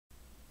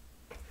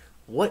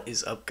What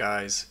is up,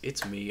 guys?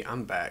 It's me.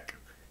 I'm back.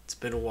 It's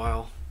been a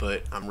while,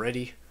 but I'm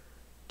ready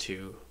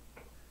to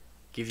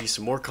give you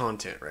some more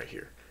content right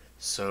here.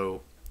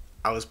 So,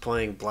 I was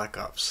playing Black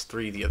Ops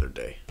 3 the other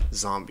day,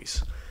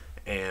 Zombies,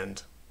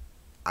 and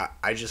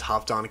I just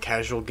hopped on a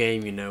casual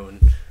game,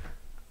 and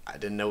I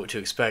didn't know what to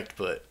expect,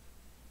 but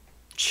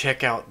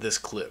check out this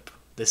clip.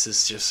 This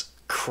is just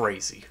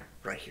crazy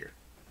right here.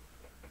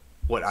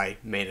 What I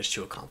managed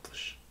to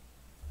accomplish.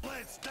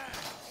 Let's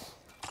dance.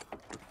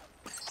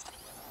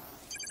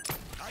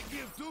 I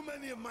give too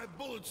many of my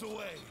bullets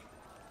away.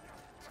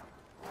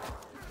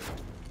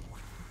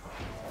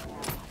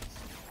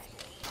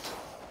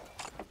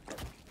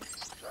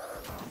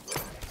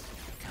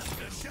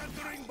 The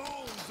shattering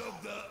bones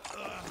of the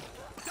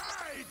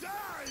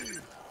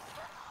die!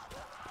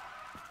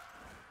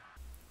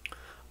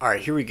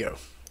 Alright, here we go.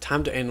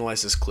 Time to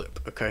analyze this clip,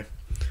 okay?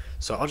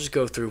 So I'll just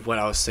go through what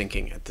I was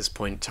thinking at this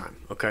point in time,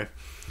 okay?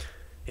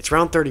 It's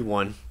round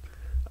 31.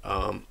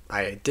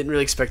 I didn't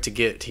really expect to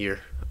get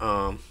here,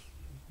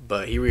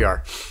 but here we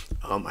are.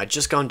 I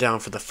just gone down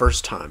for the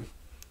first time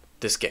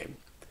this game,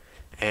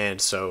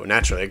 and so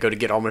naturally I go to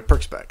get all my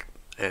perks back.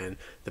 And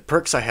the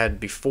perks I had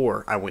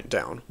before I went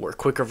down were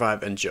Quick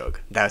Revive and Jug.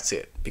 That's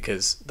it,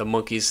 because the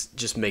monkeys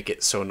just make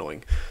it so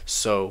annoying.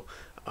 So,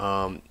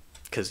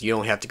 because you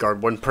only have to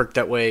guard one perk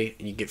that way,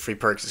 and you get free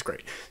perks. It's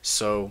great.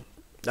 So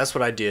that's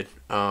what I did.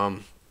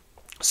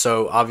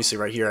 So obviously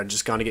right here I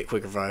just gone to get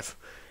Quick Revive,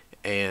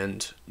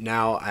 and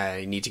now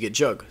I need to get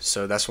Jug.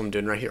 So that's what I'm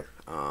doing right here.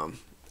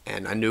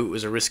 And I knew it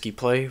was a risky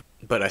play,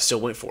 but I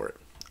still went for it.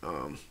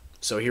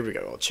 So here we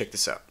go. I'll check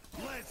this out.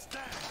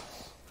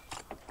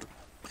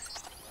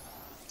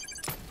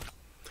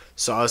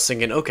 So I was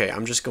thinking, okay,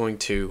 I'm just gonna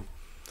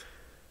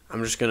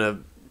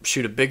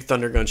shoot a big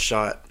thunder gun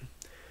shot,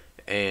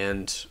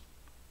 and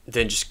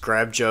then just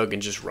grab Jug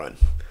and just run.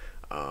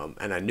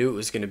 And I knew it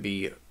was gonna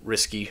be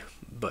risky,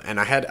 and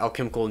I had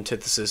alchemical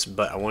antithesis,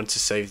 but I wanted to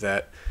save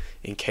that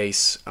in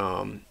case,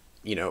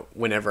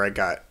 whenever I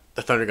got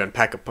the thunder gun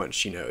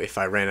pack-a-punch, if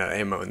I ran out of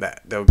ammo, and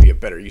that would be a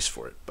better use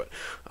for it. But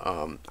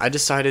I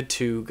decided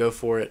to go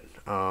for it,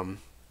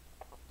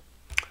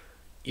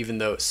 even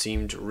though it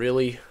seemed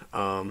really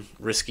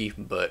risky,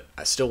 but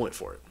I still went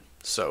for it.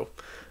 So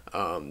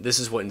this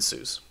is what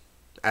ensues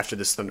after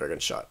this thunder gun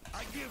shot.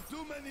 I give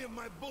too many of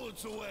my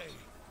bullets away.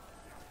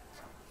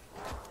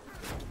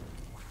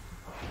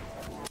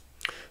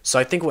 So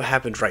I think what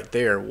happened right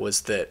there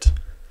was that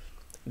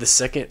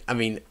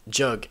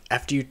Jug,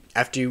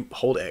 after you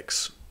hold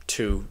X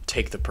to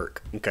take the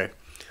perk, okay,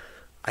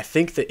 I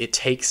think that it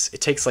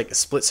takes like a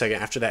split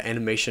second after that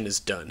animation is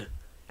done,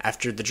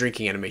 after the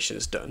drinking animation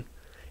is done.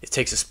 It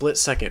takes a split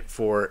second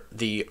for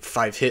the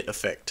 5-hit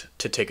effect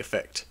to take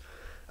effect,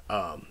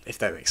 if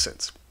that makes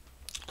sense.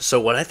 So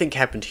what I think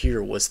happened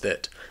here was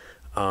that,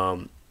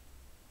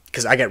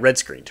 because I got red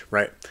screened,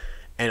 right,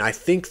 and I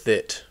think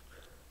that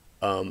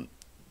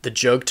the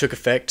Jug took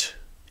effect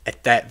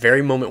at that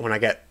very moment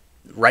when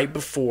right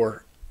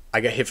before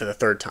I got hit for the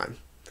third time,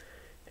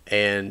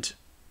 and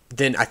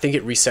then I think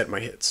it reset my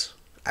hits,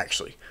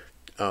 actually.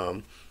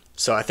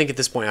 So I think at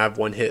this point I have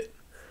 1 hit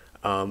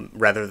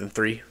rather than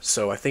 3,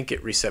 so I think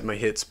it reset my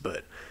hits,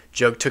 but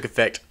Jug took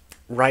effect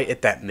right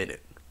at that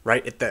minute,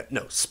 right at that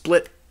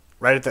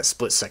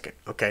split second,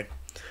 okay?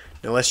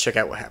 Now let's check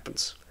out what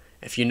happens.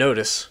 If you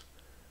notice,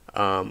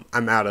 I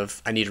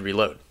need to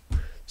reload,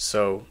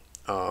 so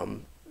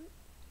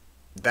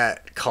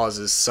that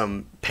causes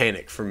some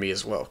panic for me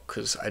as well,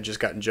 because I just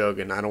got Jug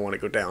and I don't want to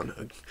go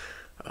down.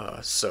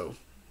 So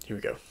here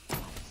we go.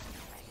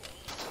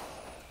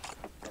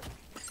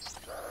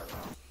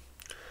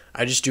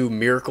 I just do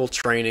miracle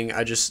training.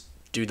 I just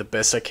do the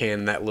best I can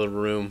in that little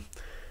room,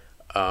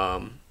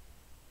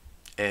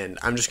 and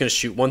I'm just gonna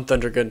shoot 1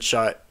 thunder gun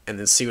shot and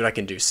then see what I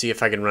can do, see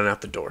if I can run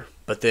out the door.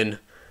 But then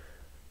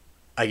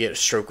I get a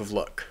stroke of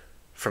luck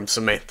from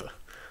Samantha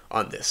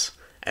on this,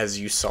 as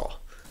you saw.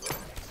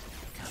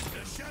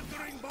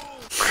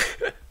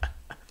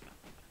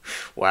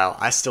 Wow,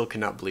 I still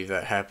cannot believe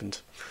that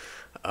happened.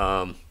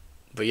 But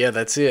yeah,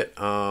 that's it.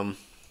 Then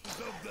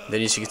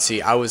as you can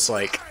see, I was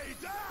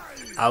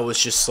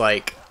just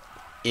like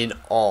in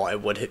awe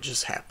at what had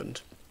just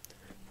happened.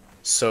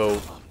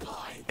 So,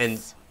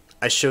 and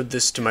I showed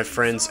this to my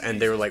friends,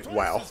 and they were like,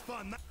 wow.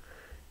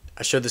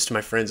 I showed this to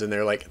my friends, and they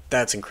were like,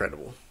 that's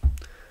incredible.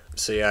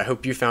 So yeah, I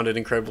hope you found it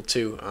incredible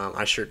too.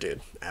 I sure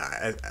did.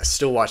 I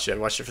still watched it. I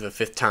watched it for the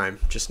 5th time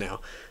just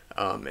now,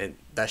 and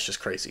that's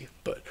just crazy.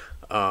 But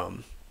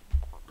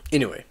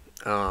anyway,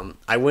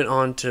 I went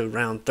on to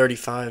round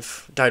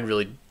 35. Died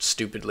really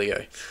stupidly.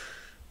 I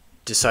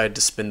decided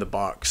to spin the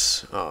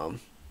box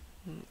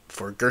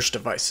for Gersh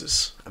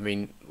devices.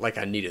 Like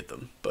I needed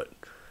them. But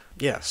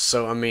yeah,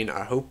 so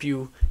I hope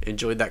you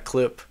enjoyed that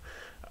clip.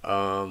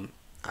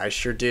 I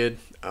sure did.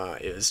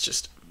 It was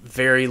just a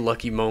very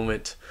lucky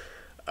moment.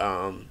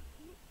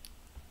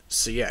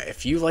 So yeah,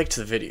 if you liked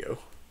the video,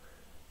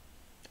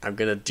 I'm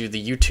gonna do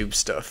the YouTube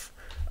stuff.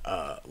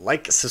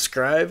 Like,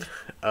 subscribe,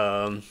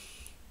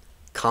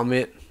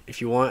 comment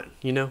if you want,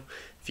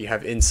 if you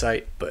have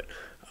insight. But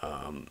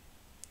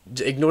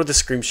ignore the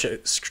stream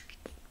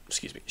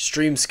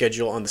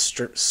schedule on the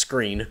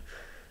screen,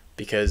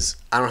 because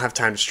I don't have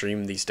time to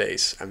stream these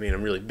days. I mean,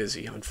 I'm really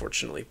busy,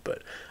 unfortunately,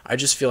 but I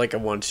just feel like I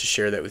wanted to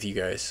share that with you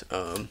guys.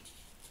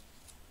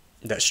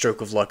 That stroke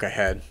of luck I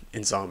had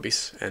in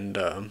zombies, and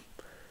I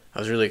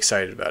was really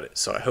excited about it.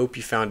 So I hope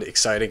you found it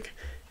exciting,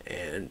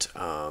 and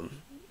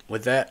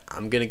with that,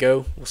 I'm gonna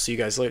go. We'll see you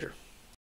guys later.